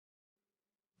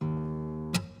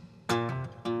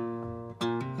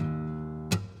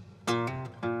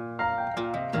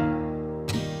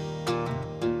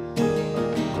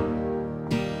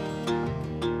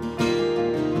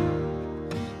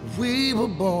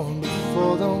born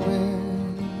before the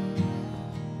wind,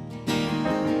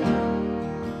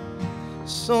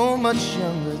 so much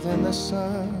younger than the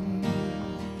sun.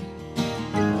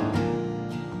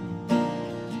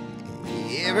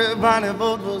 Everybody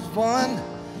vote was one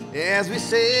as we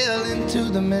sail into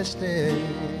the misty.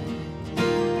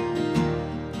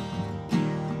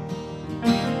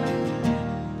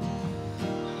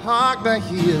 Hark the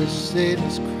hear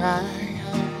sailors cry,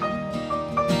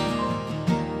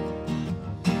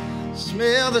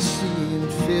 smell the sea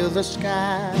and feel the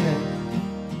sky.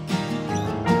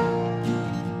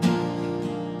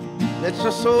 Let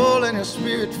your soul and your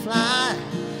spirit fly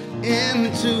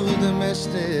into the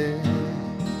misty.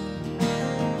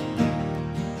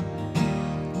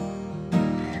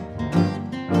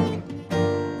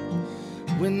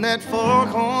 When that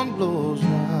foghorn blows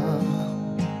now,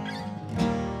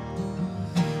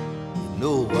 you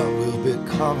know I will be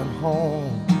coming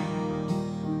home.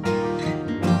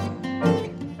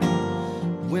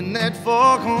 When that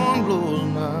foghorn blows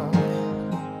now,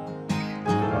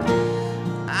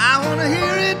 I wanna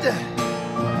hear it,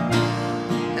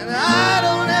 and I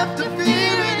don't have to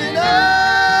fear it, and I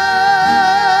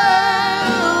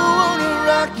wanna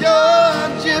rock your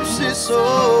gypsy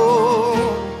soul,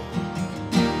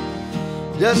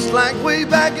 just like way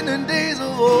back in the days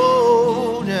of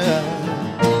old, yeah.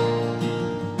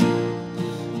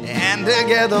 And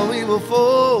together we will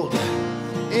fold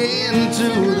into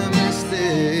the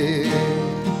misty.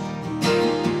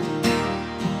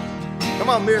 Come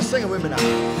on, Mira, sing it with me now.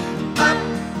 Up,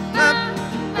 up,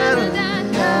 da, da, da,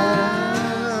 da.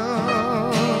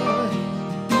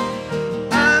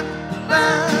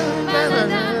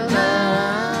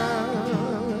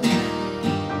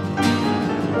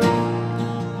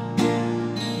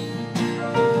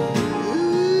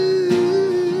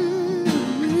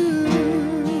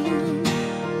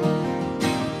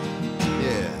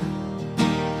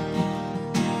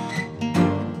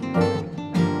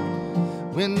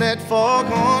 When that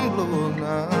foghorn blows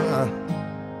now,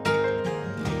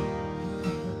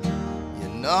 you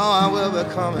know I will be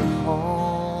coming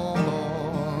home.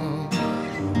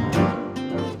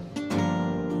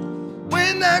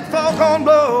 When that foghorn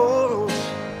blows,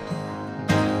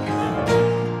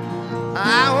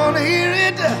 I want to hear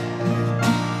it,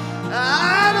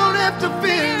 I don't have to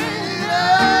fear it. I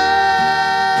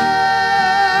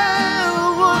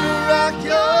want to rock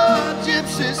your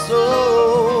gypsy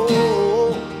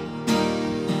soul,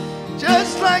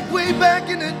 just like way back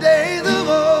in the days of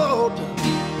old.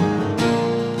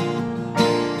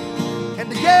 And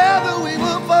together we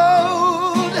will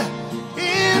fold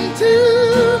into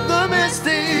the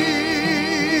misty,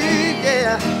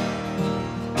 yeah.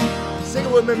 Sing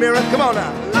it with me, Mira, come on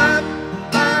now.